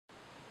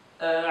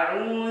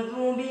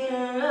أعوذ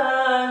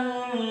بالله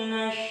من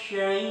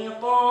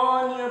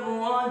الشيطان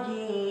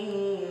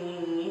الرجيم.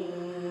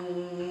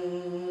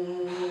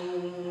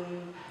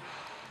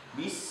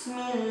 بسم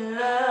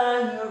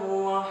الله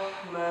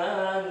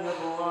الرحمن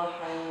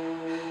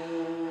الرحيم.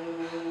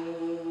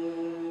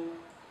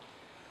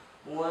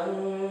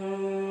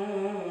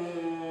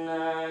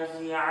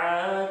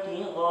 والنازعات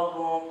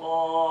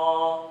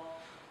غرقا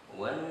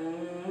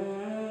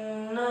والناشطات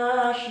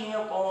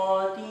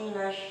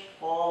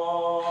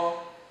نشطا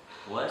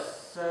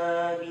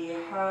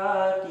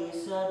والسابحات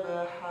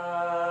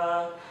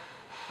سبحا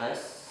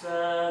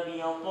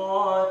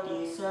فالسابقات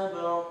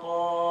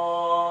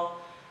سبقا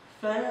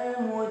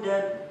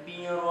فالمدبرات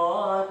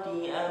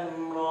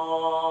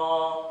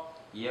أمرا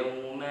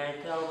يوم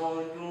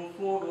ترجف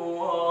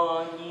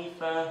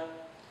الراجفة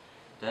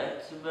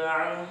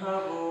تتبعها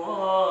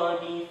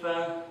الرادفة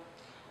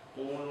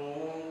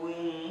قلوب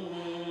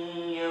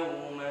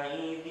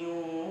يومئذ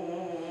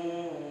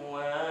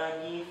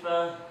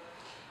واجفة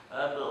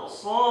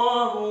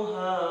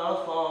أبصارها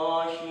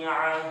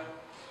خاشعة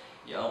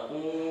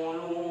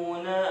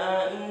يقولون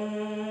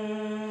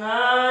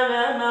أئنا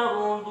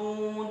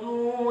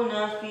لمردودون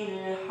في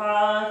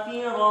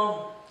الحافرة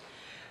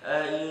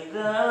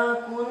أئذا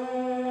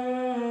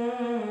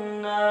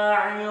كنا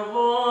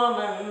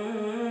عظاما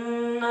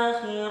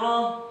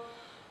نخرة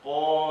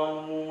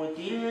قالوا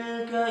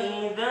تلك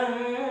إذا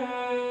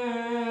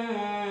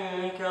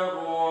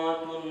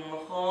كرة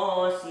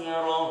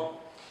خاسرة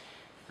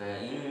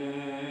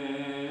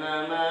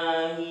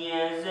فإنما هي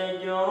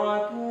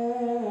زجرة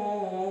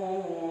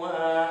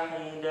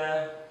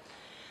واحدة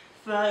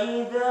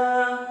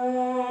فإذا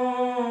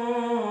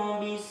هم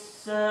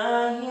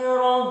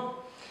بالساهرة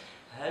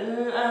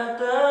هل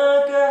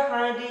أتاك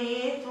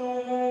حديث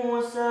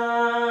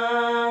موسى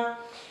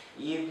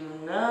إذ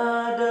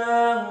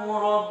ناداه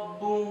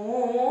ربه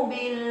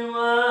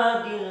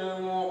بالوادي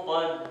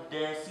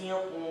المقدس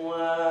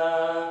طوى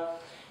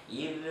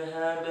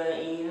اذهب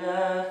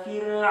إلى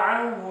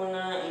فرعون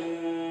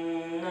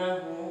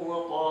إنه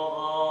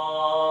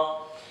طغى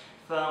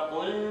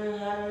فقل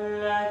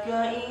هل لك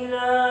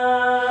إلى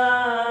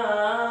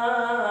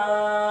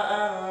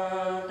أن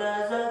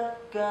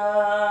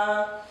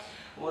تزكى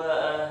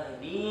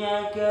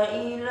وأهديك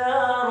إلى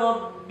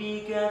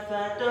ربك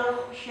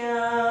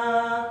فتخشى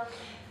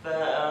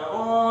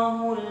فأراه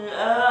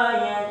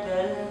الآية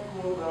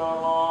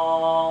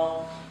الكبرى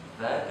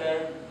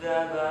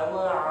فكذب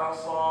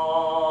وعصى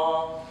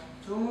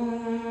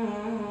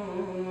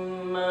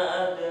ثم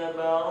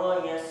أدبر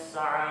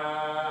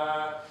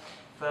يسعى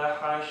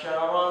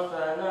فحشر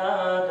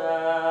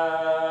فنادى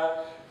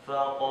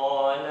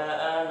فقال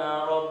أنا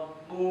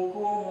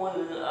ربكم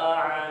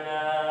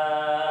الأعلى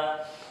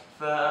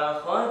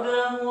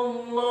فأخذه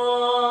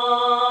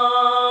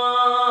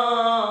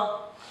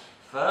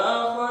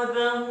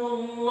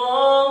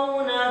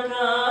الله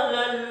نكال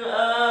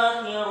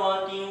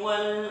الآخرة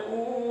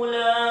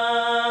والأولى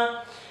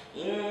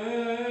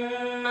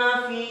إن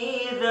في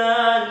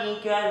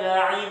ذلك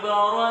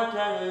لعبرة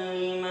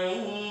لمن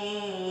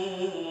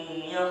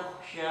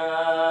يخشى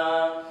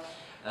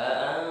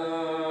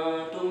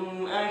أأنتم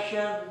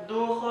أشد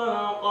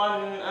خلقا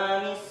أم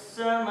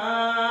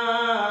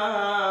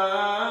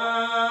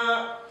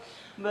السماء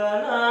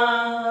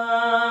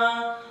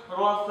بناها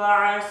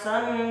رفع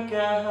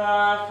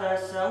سمكها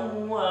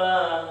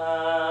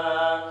فسواها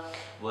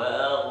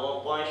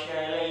وأغطش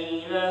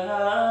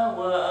ليلها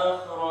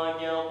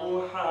وأخرج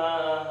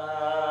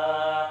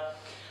ضحاها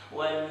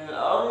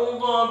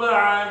والأرض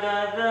بعد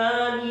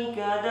ذلك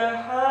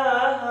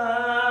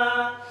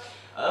دحاها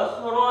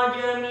أخرج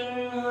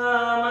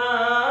منها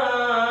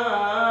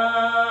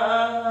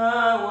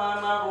ماءها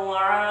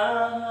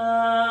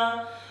ومرعاها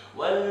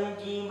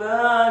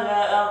والجبال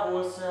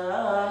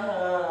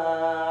أرساها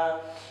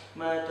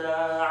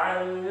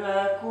متاعا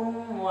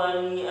لكم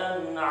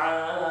ولأنعامكم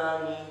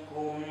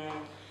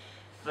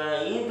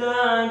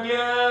فإذا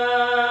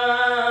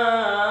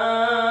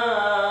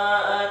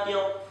جاءت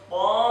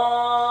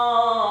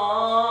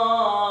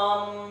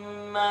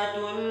الطامة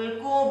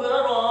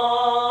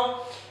الكبرى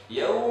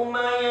يوم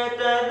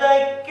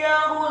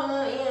يتذكر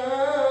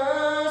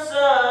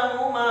الإنسان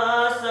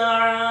ما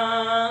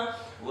سعى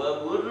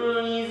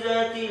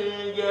وبرزت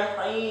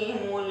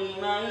الجحيم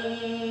لمن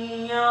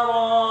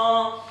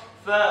يرى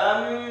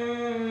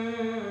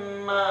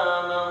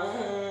فأما من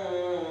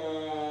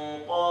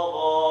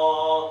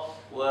طغى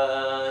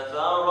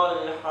وآثر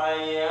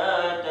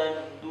الحياة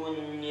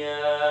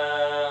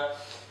الدنيا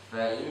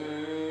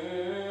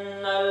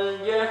فإن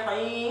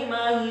الجحيم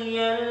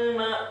هي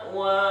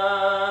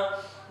المأوى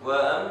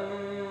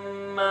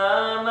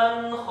وأما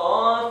من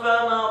خاف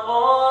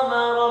مقام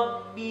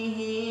ربه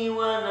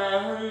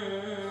ونهى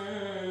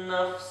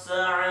النفس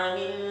عن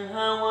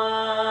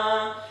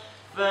الهوى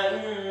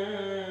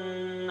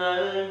فإن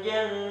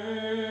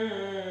الجنة